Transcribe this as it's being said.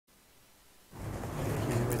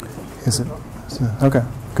Is it okay,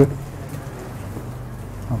 good.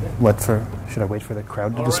 Should I wait for the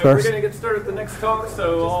crowd to disperse? All right, we're going to get started with the next talk,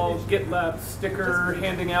 so all GitLab sticker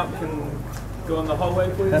handing out can go in the hallway,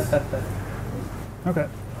 please. Okay,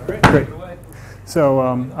 Great. great. So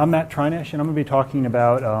I'm Matt Treinish, and I'm going to be talking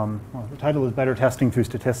about, well, the title is Better Testing Through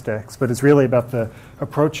Statistics, but it's really about the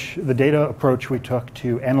approach, the data approach we took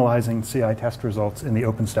to analyzing CI test results in the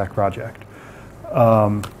OpenStack project.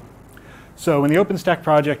 So in the OpenStack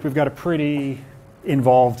project, we've got a pretty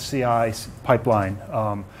involved CI pipeline.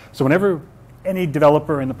 So whenever any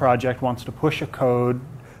developer in the project wants to push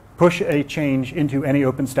a change into any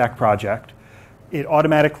OpenStack project, it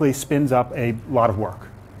automatically spins up a lot of work.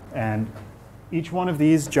 And each one of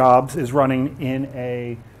these jobs is running in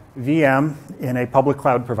a VM in a public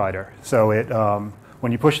cloud provider. So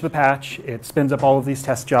when you push the patch, it spins up all of these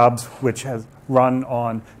test jobs, which has run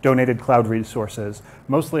on donated cloud resources.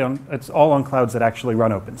 It's all on clouds that actually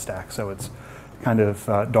run OpenStack, so it's kind of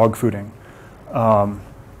dog fooding.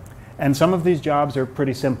 And some of these jobs are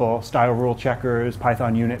pretty simple, style rule checkers,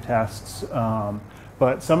 Python unit tests.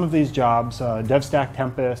 But some of these jobs, DevStack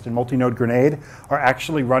Tempest and Multi-Node Grenade, are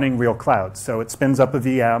actually running real clouds. So it spins up a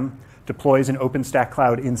VM, deploys an OpenStack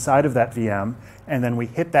cloud inside of that VM, and then we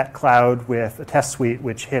hit that cloud with a test suite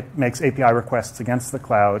which makes API requests against the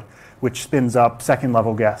cloud, which spins up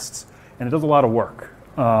second-level guests. And it does a lot of work.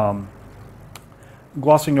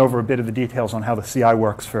 Glossing over a bit of the details on how the CI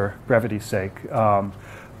works for brevity's sake.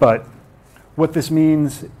 But what this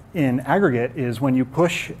means in aggregate is when you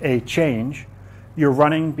push a change, you're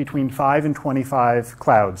running between 5 and 25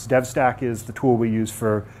 clouds. DevStack is the tool we use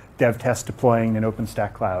for dev test deploying an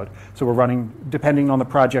OpenStack cloud. So we're running, depending on the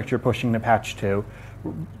project you're pushing the patch to,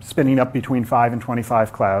 spinning up between 5 and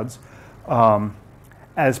 25 clouds.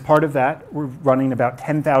 As part of that, we're running about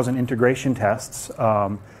 10,000 integration tests,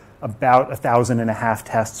 about 1,500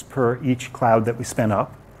 tests per each cloud that we spin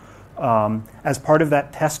up. As part of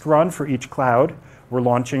that test run for each cloud, we're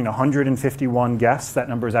launching 151 guests. That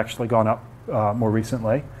number has actually gone up more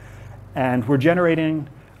recently. And we're generating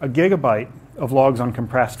a gigabyte of logs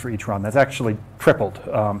uncompressed for each run. That's actually tripled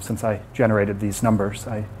since I generated these numbers.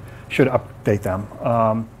 I should update them.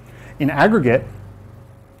 In aggregate,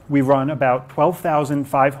 we run about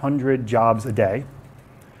 12,500 jobs a day.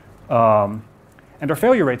 And our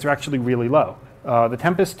failure rates are actually really low.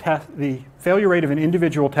 The failure rate of an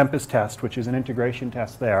individual Tempest test, which is an integration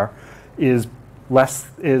test there, is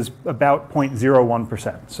about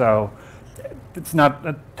 0.01%. So it's not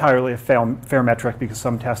entirely a fair metric because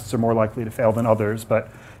some tests are more likely to fail than others, but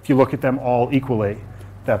if you look at them all equally,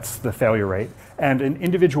 that's the failure rate. And an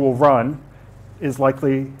individual run has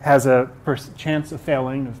a chance of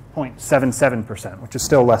failing of 0.77%, which is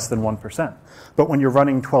still less than 1%. But when you're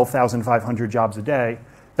running 12,500 jobs a day,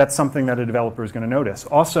 that's something that a developer is going to notice.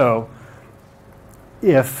 Also,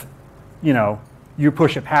 if you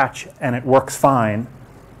push a patch and it works fine,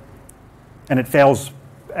 and it fails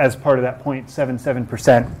as part of that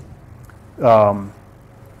 0.77%,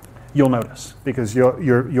 you'll notice because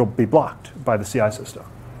you'll be blocked by the CI system.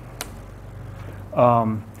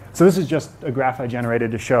 So this is just a graph I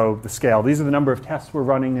generated to show the scale. These are the number of tests we're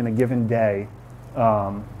running in a given day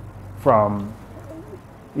from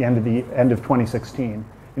the end of 2016.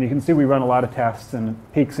 And you can see we run a lot of tests and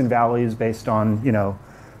peaks and valleys based on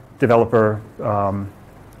developer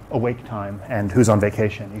awake time and who's on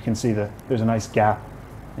vacation. You can see that there's a nice gap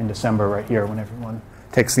in December right here when everyone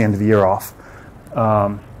takes the end of the year off.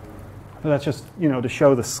 But that's just to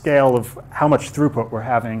show the scale of how much throughput we're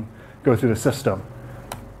having go through the system.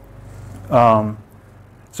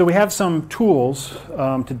 So we have some tools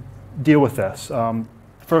to deal with this. The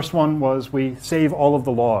first one was we save all of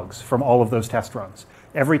the logs from all of those test runs.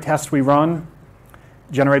 Every test we run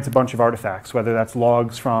generates a bunch of artifacts, whether that's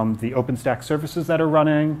logs from the OpenStack services that are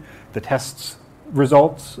running, the tests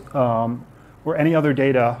results, or any other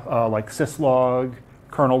data like syslog,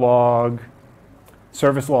 kernel log,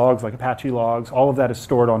 service logs like Apache logs. All of that is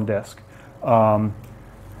stored on disk.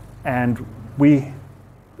 And we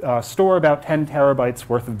store about 10 terabytes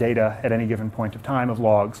worth of data at any given point of time of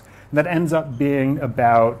logs. And that ends up being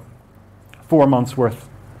about 4 months worth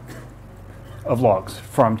of logs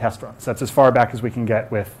from test runs. That's as far back as we can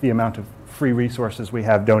get with the amount of free resources we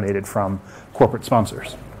have donated from corporate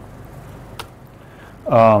sponsors.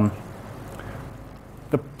 The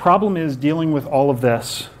problem is dealing with all of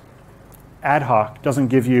this ad hoc doesn't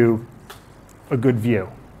give you a good view.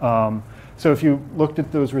 So if you looked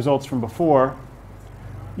at those results from before,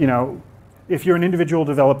 if you're an individual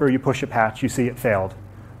developer, you push a patch, you see it failed.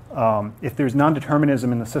 If there's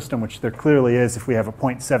non-determinism in the system, which there clearly is if we have a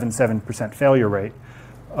 0.77% failure rate,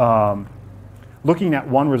 looking at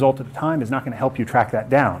one result at a time is not going to help you track that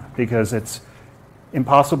down, because it's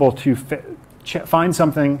impossible to find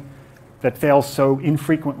something that fails so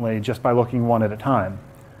infrequently just by looking one at a time.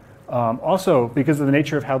 Also, because of the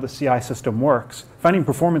nature of how the CI system works, finding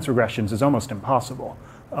performance regressions is almost impossible,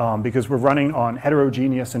 because we're running on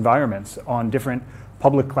heterogeneous environments on different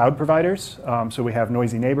public cloud providers. So we have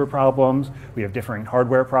noisy neighbor problems, we have differing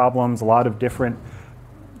hardware problems, a lot of different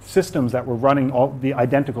systems that we're running all the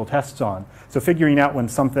identical tests on. So figuring out when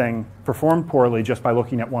something performed poorly just by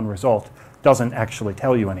looking at one result doesn't actually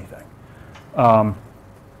tell you anything.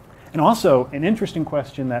 And also, an interesting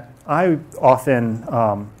question that I often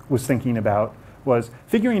was thinking about was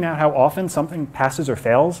figuring out how often something passes or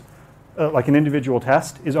fails, like an individual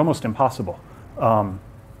test, is almost impossible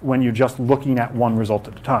when you're just looking at one result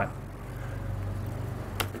at a time.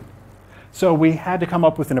 So we had to come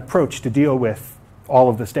up with an approach to deal with all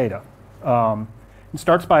of this data. It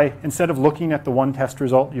starts by, instead of looking at the one test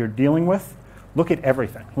result you're dealing with, look at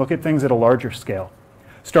everything. Look at things at a larger scale.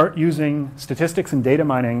 Start using statistics and data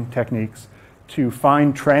mining techniques to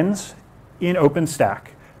find trends in OpenStack,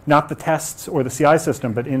 not the tests or the CI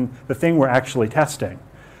system, but in the thing we're actually testing.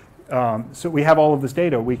 So we have all of this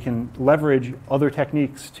data. We can leverage other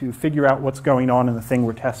techniques to figure out what's going on in the thing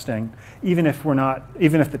we're testing, even if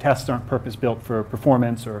the tests aren't purpose-built for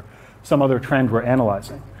performance or some other trend we're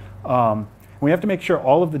analyzing. We have to make sure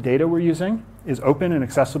all of the data we're using is open and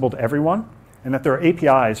accessible to everyone, and that there are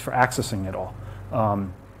APIs for accessing it all.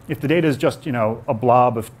 If the data is just, a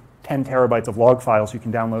blob of 10 terabytes of log files you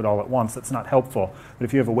can download all at once, that's not helpful. But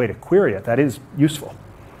if you have a way to query it, that is useful.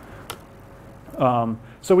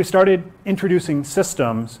 So we started introducing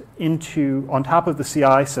systems on top of the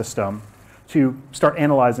CI system to start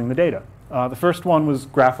analyzing the data. The first one was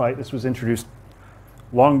Graphite. This was introduced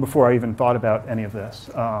long before I even thought about any of this.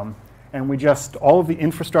 And all of the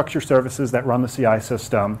infrastructure services that run the CI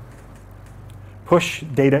system push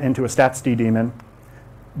data into a statsd daemon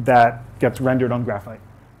that gets rendered on Graphite,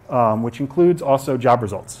 which includes also job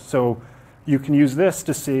results. So you can use this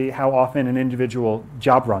to see how often an individual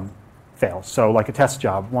job run fails. So like a test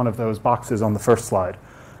job, one of those boxes on the first slide.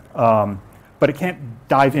 But it can't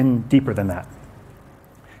dive in deeper than that.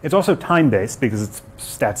 It's also time-based because it's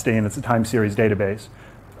statsd and it's a time series database.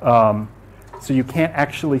 So you can't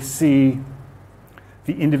actually see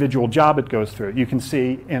the individual job it goes through. You can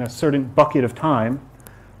see in a certain bucket of time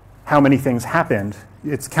how many things happened.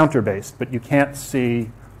 It's counter-based, but you can't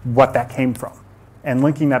see what that came from. And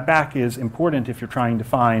linking that back is important if you're trying to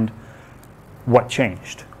find what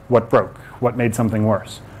changed, what broke, what made something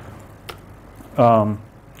worse.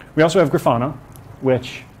 We also have Grafana,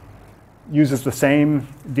 which uses the same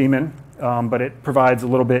daemon, but it provides a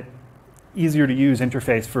little bit easier to use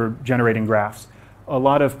interface for generating graphs. A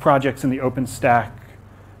lot of projects in OpenStack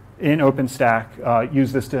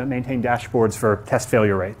use this to maintain dashboards for test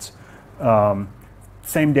failure rates.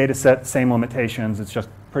 Same data set, same limitations, it's just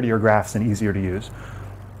prettier graphs and easier to use.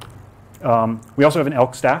 We also have an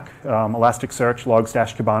ELK stack, Elasticsearch,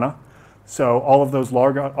 Log-Kibana. So all of those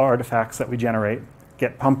log artifacts that we generate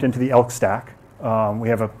get pumped into the ELK stack. We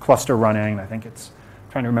have a cluster running. I think I'm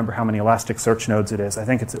trying to remember how many Elasticsearch nodes it is. I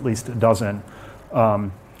think it's at least a dozen.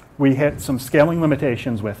 We hit some scaling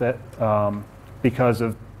limitations with it because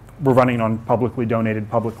we're running on publicly donated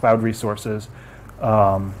public cloud resources.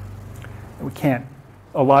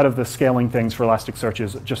 A lot of the scaling things for Elasticsearch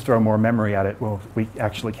is just throw more memory at it. Well, we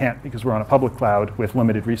actually can't because we're on a public cloud with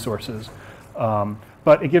limited resources.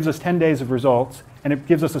 But it gives us 10 days of results, and it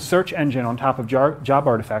gives us a search engine on top of job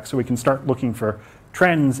artifacts, so we can start looking for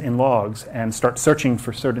trends in logs and start searching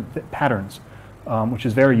for certain patterns, which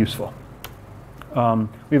is very useful. We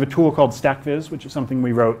have a tool called StackViz, which is something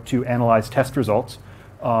we wrote to analyze test results.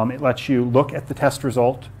 It lets you look at the test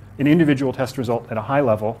result, an individual test result at a high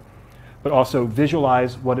level, but also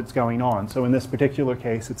visualize what it's going on. So in this particular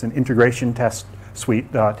case, it's an integration test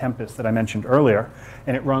suite, Tempest, that I mentioned earlier,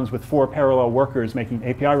 and it runs with 4 parallel workers making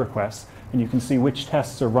API requests, and you can see which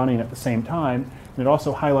tests are running at the same time, and it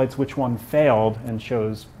also highlights which one failed and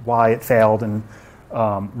shows why it failed and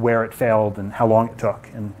where it failed and how long it took,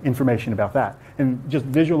 and information about that. And just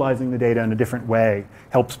visualizing the data in a different way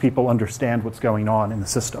helps people understand what's going on in the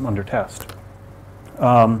system under test.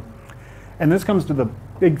 And this comes to the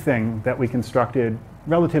big thing that we constructed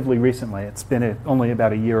relatively recently. It's been only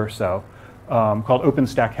about a year or so, called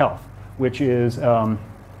OpenStack Health, which is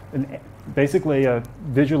basically a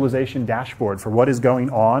visualization dashboard for what is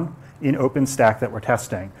going on in OpenStack that we're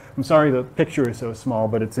testing. I'm sorry the picture is so small,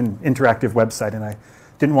 but it's an interactive website, and I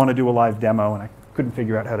didn't want to do a live demo, and I couldn't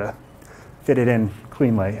figure out how to fit it in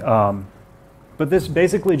cleanly. But this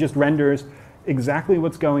basically just renders exactly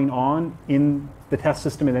what's going on in the test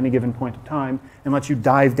system at any given point in time and lets you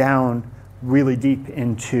dive down really deep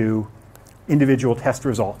into individual test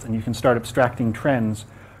results. And you can start abstracting trends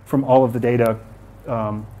from all of the data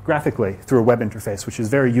graphically through a web interface, which is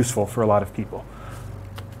very useful for a lot of people.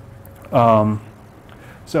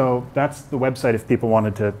 So that's the website if people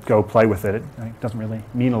wanted to go play with it. It doesn't really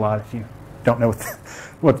mean a lot if you don't know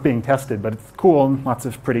what's being tested, but it's cool and lots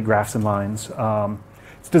of pretty graphs and lines.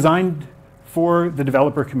 It's designed for the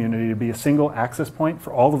developer community to be a single access point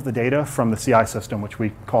for all of the data from the CI system, which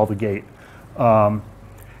we call the gate.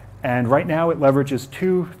 And right now it leverages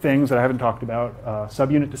two things that I haven't talked about,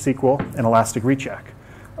 subunit to SQL and elastic recheck,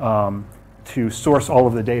 to source all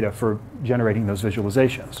of the data for generating those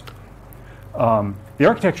visualizations. The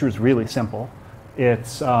architecture is really simple.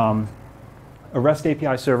 It's a REST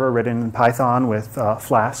API server written in Python with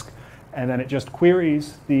Flask, and then it just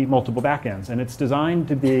queries the multiple backends. And it's designed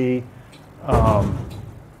to be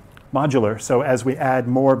modular, so as we add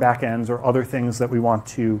more backends or other things that we want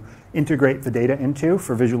to integrate the data into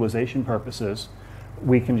for visualization purposes,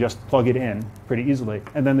 we can just plug it in pretty easily.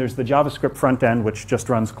 And then there's the JavaScript front end, which just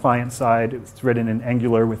runs client side. It's written in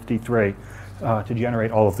Angular with D3 to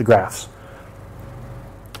generate all of the graphs.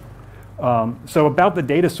 So about the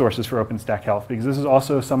data sources for OpenStack Health, because this is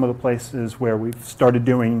also some of the places where we've started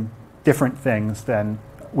doing different things than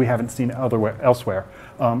we haven't seen elsewhere.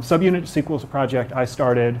 Subunit SQL is a project I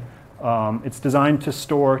started. It's designed to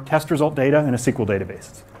store test result data in a SQL database.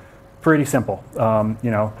 It's pretty simple.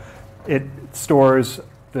 It stores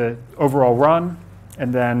the overall run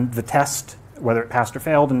and then the test, whether it passed or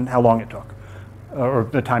failed and how long it took, or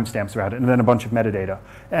the timestamps around it, and then a bunch of metadata.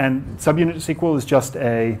 And Subunit SQL is just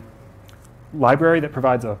a library that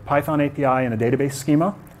provides a Python API and a database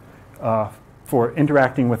schema for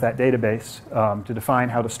interacting with that database to define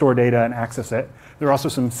how to store data and access it. There are also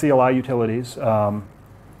some CLI utilities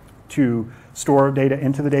to store data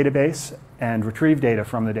into the database and retrieve data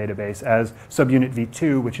from the database as subunit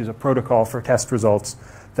v2, which is a protocol for test results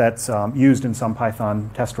that's used in some Python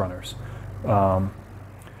test runners.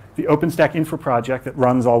 The OpenStack infra project that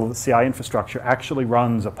runs all of the CI infrastructure actually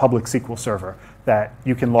runs a public SQL server that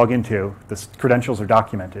you can log into. The credentials are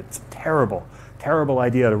documented. It's a terrible, terrible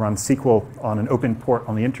idea to run SQL on an open port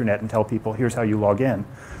on the internet and tell people, here's how you log in.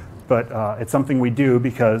 But it's something we do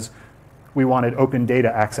because we wanted open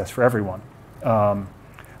data access for everyone.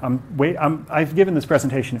 I've given this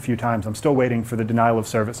presentation a few times. I'm still waiting for the denial of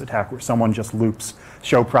service attack where someone just loops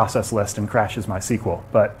show process list and crashes my SQL,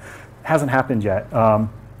 but it hasn't happened yet.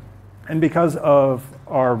 And because of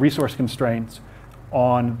our resource constraints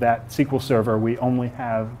on that SQL server, we only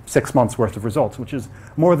have 6 months worth of results, which is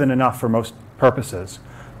more than enough for most purposes.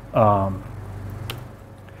 The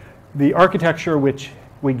architecture which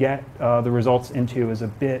we get the results into is a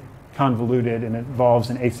bit convoluted and it involves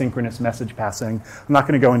an asynchronous message passing. I'm not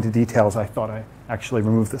going to go into details. I thought I actually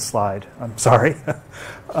removed this slide. I'm sorry.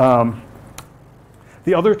 The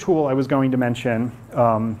other tool I was going to mention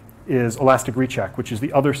is elastic recheck, which is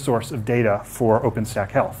the other source of data for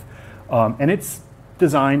OpenStack Health. And it's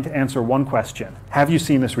designed to answer one question. Have you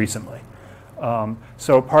seen this recently?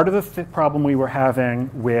 So part of the problem we were having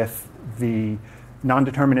with the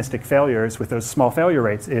non-deterministic failures with those small failure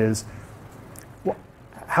rates is,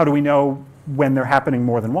 how do we know when they're happening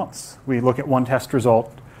more than once? We look at one test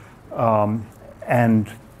result and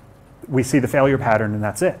we see the failure pattern and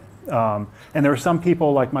that's it. And there are some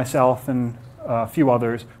people like myself and a few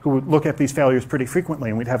others who would look at these failures pretty frequently,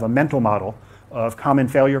 and we'd have a mental model of common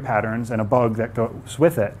failure patterns and a bug that goes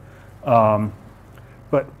with it.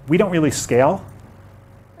 But we don't really scale,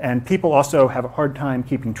 and people also have a hard time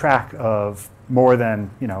keeping track of more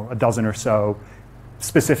than a dozen or so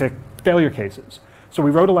specific failure cases. So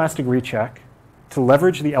we wrote elastic recheck to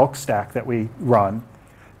leverage the ELK stack that we run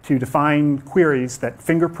to define queries that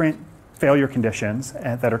fingerprint failure conditions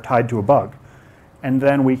that are tied to a bug. And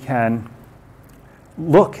then we can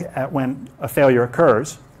look at when a failure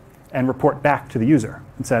occurs and report back to the user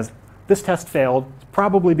and says, this test failed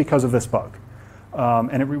probably because of this bug.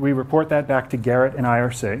 We report that back to Garrett and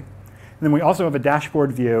IRC. And then we also have a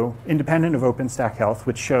dashboard view independent of OpenStack Health,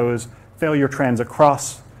 which shows failure trends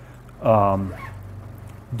across all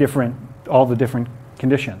the different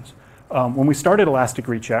conditions. When we started elastic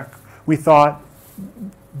recheck, we thought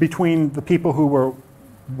between the people who were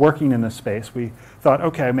working in this space, we thought,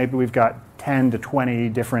 okay, maybe we've got 10 to 20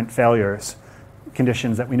 different failures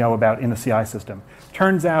conditions that we know about in the CI system.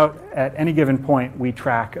 Turns out at any given point we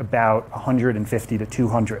track about 150 to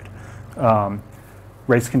 200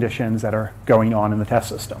 race conditions that are going on in the test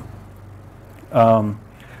system.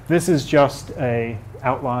 This is just a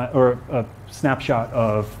outline or a snapshot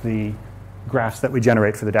of the graphs that we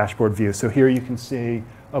generate for the dashboard view. So here you can see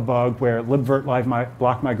a bug where libvirt live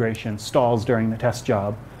block migration stalls during the test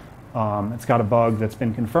job. It's got a bug that's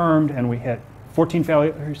been confirmed, and we hit 14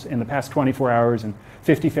 failures in the past 24 hours and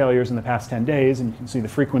 50 failures in the past 10 days, and you can see the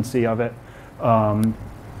frequency of it. And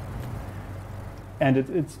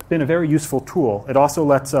it's been a very useful tool. It also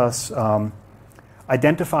lets us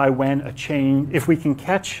identify when a chain, if we can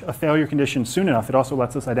catch a failure condition soon enough, it also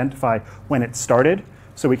lets us identify when it started,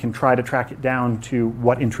 so we can try to track it down to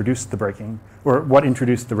what introduced the breaking, or what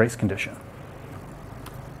introduced the race condition.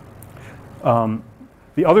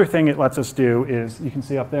 The other thing it lets us do is, you can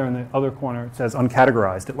see up there in the other corner, it says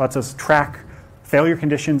uncategorized. It lets us track failure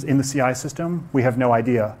conditions in the CI system. We have no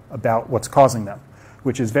idea about what's causing them,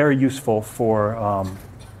 which is very useful for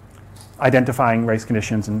identifying race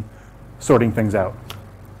conditions and sorting things out.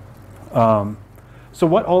 So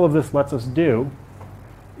what all of this lets us do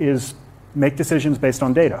is make decisions based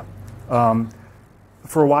on data.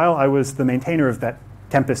 For a while, I was the maintainer of that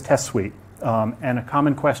Tempest test suite. And a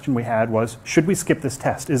common question we had was, should we skip this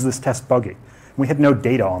test? Is this test buggy? We had no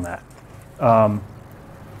data on that.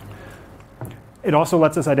 It also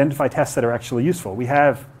lets us identify tests that are actually useful. We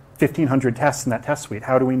have 1,500 tests in that test suite.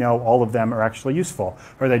 How do we know all of them are actually useful?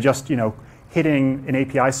 Or are they just, hitting an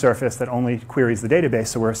API surface that only queries the database,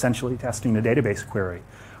 so we're essentially testing the database query?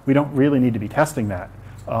 We don't really need to be testing that.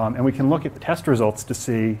 And we can look at the test results to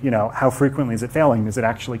see, how frequently is it failing? Is it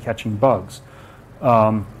actually catching bugs?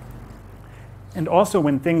 And also,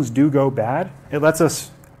 when things do go bad, it lets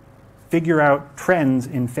us figure out trends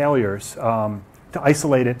in failures to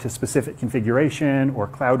isolate it to specific configuration or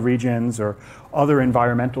cloud regions or other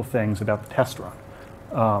environmental things about the test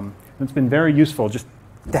run. It's been very useful just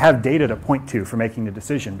to have data to point to for making the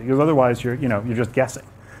decision, because otherwise you're just guessing.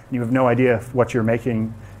 You have no idea if what you're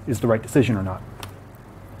making is the right decision or not.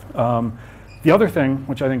 The other thing,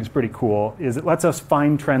 which I think is pretty cool, is it lets us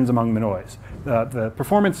find trends among the noise. The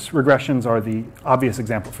performance regressions are the obvious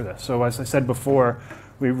example for this. So as I said before,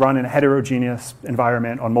 we run in a heterogeneous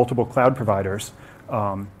environment on multiple cloud providers,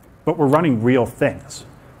 but we're running real things.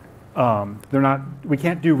 We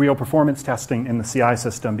can't do real performance testing in the CI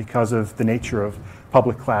system because of the nature of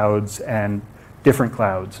public clouds and different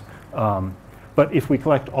clouds. But if we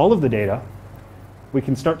collect all of the data, we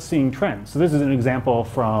can start seeing trends. So this is an example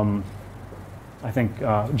from, I think,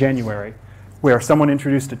 January, where someone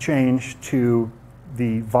introduced a change to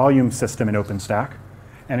the volume system in OpenStack,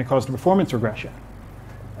 and it caused a performance regression.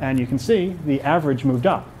 And you can see the average moved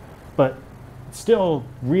up, but still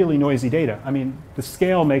really noisy data. I mean, the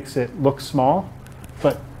scale makes it look small,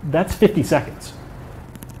 but that's 50 seconds.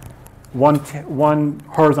 One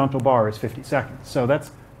horizontal bar is 50 seconds. So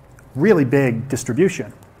that's really big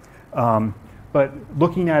distribution. But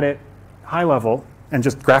looking at it high level and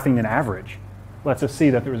just graphing an average lets us see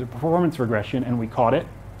that there was a performance regression, and we caught it,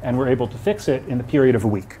 and we're able to fix it in the period of a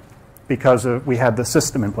week because we had the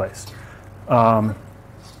system in place.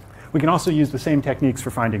 We can also use the same techniques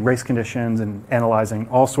for finding race conditions and analyzing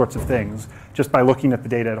all sorts of things just by looking at the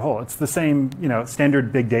data as a whole. It's the same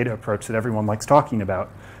standard big data approach that everyone likes talking about.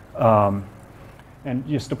 And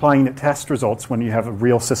just applying the test results when you have a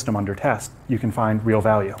real system under test, you can find real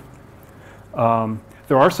value.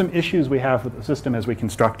 There are some issues we have with the system as we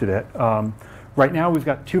constructed it. Right now, we've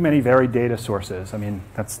got too many varied data sources. I mean,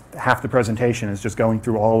 that's half the presentation is just going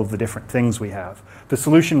through all of the different things we have. The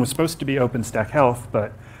solution was supposed to be OpenStack Health,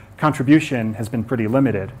 but contribution has been pretty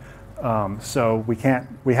limited. So we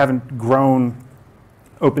haven't grown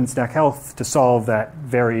OpenStack Health to solve that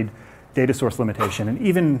varied data source limitation. And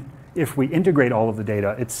even if we integrate all of the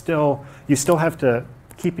data, you still have to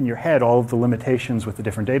keep in your head all of the limitations with the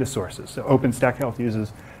different data sources. So OpenStack Health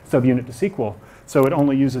uses subunit to SQL, so it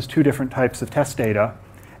only uses 2 different types of test data.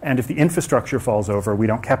 And if the infrastructure falls over, we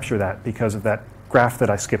don't capture that because of that graph that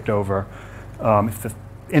I skipped over. If the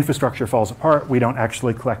infrastructure falls apart, we don't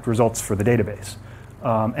actually collect results for the database.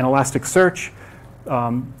 And Elasticsearch,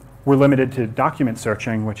 we're limited to document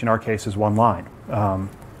searching, which in our case is 1 line,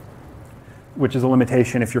 which is a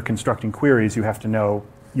limitation. If you're constructing queries, you have to know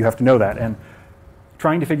that. And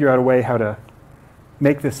trying to figure out a way how to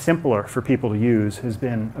make this simpler for people to use has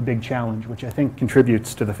been a big challenge, which I think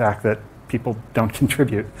contributes to the fact that people don't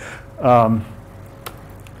contribute. But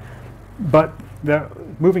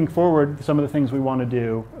moving forward, some of the things we want to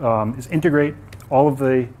do is integrate all of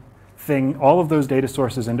those data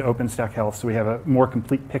sources into OpenStack Health, so we have a more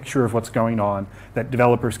complete picture of what's going on that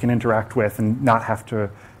developers can interact with and not have to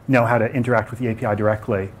know how to interact with the API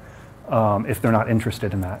directly if they're not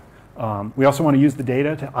interested in that. We also want to use the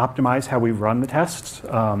data to optimize how we run the tests.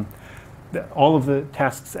 all of the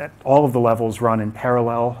tests at all of the levels run in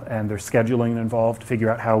parallel, and there's scheduling involved to figure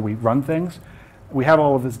out how we run things. We have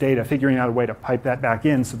all of this data. Figuring out a way to pipe that back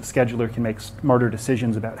in so the scheduler can make smarter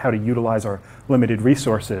decisions about how to utilize our limited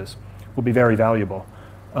resources will be very valuable.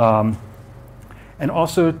 And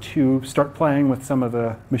also to start playing with some of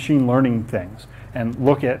the machine learning things and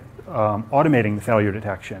look at automating the failure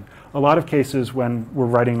detection. A lot of cases when we're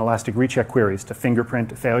writing elastic recheck queries to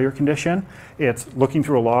fingerprint a failure condition, it's looking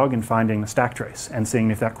through a log and finding the stack trace and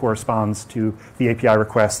seeing if that corresponds to the API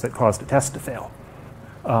request that caused a test to fail.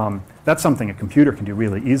 That's something a computer can do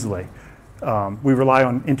really easily. We rely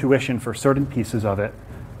on intuition for certain pieces of it,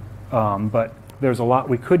 but there's a lot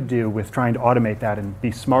we could do with trying to automate that and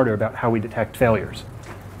be smarter about how we detect failures.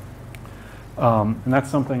 And that's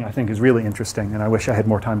something I think is really interesting, and I wish I had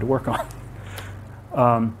more time to work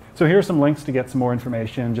on. So here are some links to get some more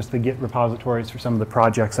information, just the Git repositories for some of the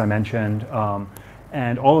projects I mentioned.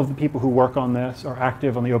 And all of the people who work on this are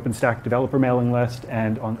active on the OpenStack developer mailing list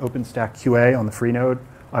and on OpenStack QA on the Freenode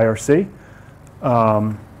IRC.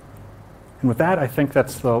 And with that, I think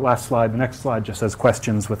that's the last slide. The next slide just says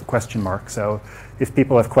questions with a question mark. So if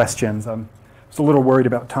people have questions, I'm just a little worried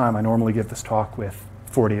about time. I normally give this talk with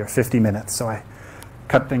 40 or 50 minutes, so I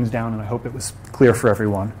cut things down, and I hope it was clear for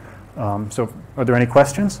everyone. So are there any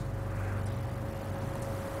questions?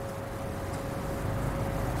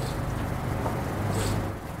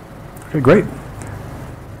 Okay, great. You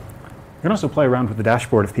can also play around with the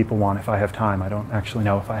dashboard if people want, if I have time. I don't actually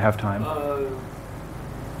know if I have time.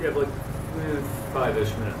 You have like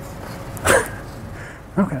 5-ish minutes.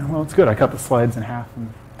 Okay, well, it's good. I cut the slides in half.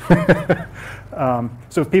 And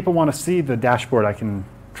so if people want to see the dashboard, I can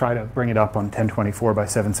try to bring it up on 1024 by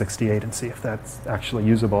 768 and see if that's actually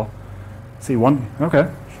usable. See one?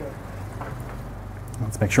 Okay. Sure.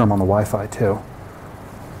 Let's make sure I'm on the Wi-Fi too.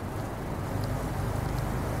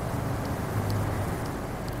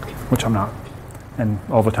 Which I'm not. And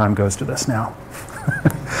all the time goes to this now.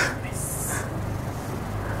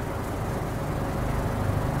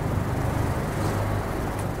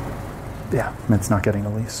 Yeah, it's not getting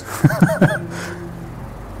a lease.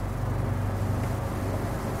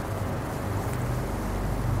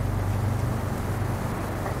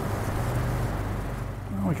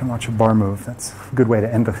 Well, we can watch a bar move. That's a good way to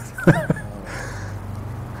end it. The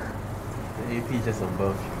AP just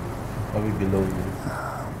above you, probably below you.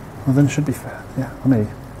 Well, then it should be fat. Yeah, let me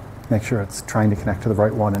make sure it's trying to connect to the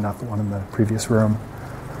right one and not the one in the previous room.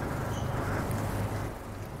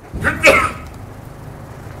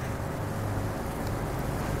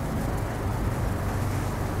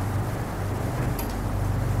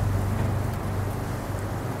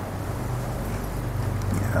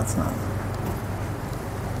 That's not.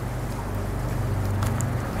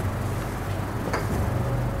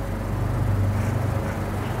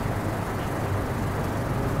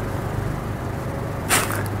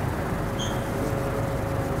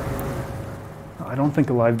 I don't think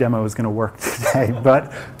a live demo is going to work today,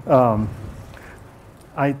 but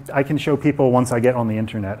I can show people once I get on the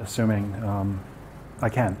internet, assuming I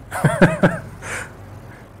can.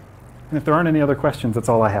 And if there aren't any other questions, that's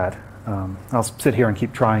all I had. I'll sit here and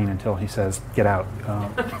keep trying until he says, get out.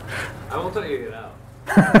 I won't tell you to get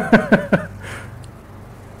out.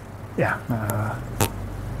 Yeah.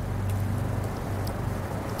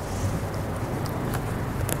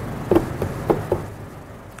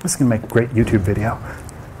 This can make a great YouTube video.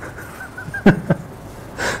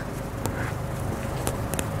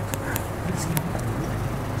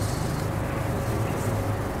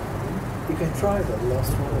 You can try the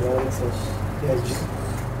last one where it says, yeah, just,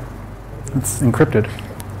 It's encrypted.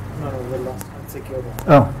 no, the last one, secure one.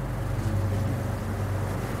 Oh.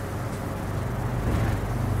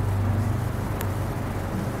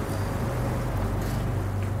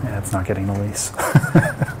 Yeah, it's not getting the lease. I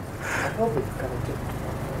hope it's connected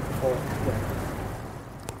before, yeah.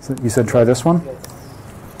 So you said try this one? Yes.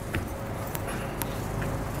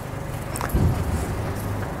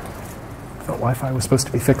 I thought Wi-Fi was supposed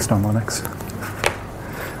to be fixed on Linux.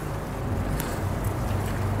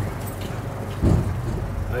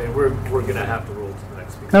 I mean, we're going to have to roll to the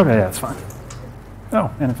next speaker. Okay, yeah, it's fine.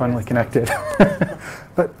 Oh, and it finally connected.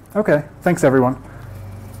 But, okay, thanks everyone.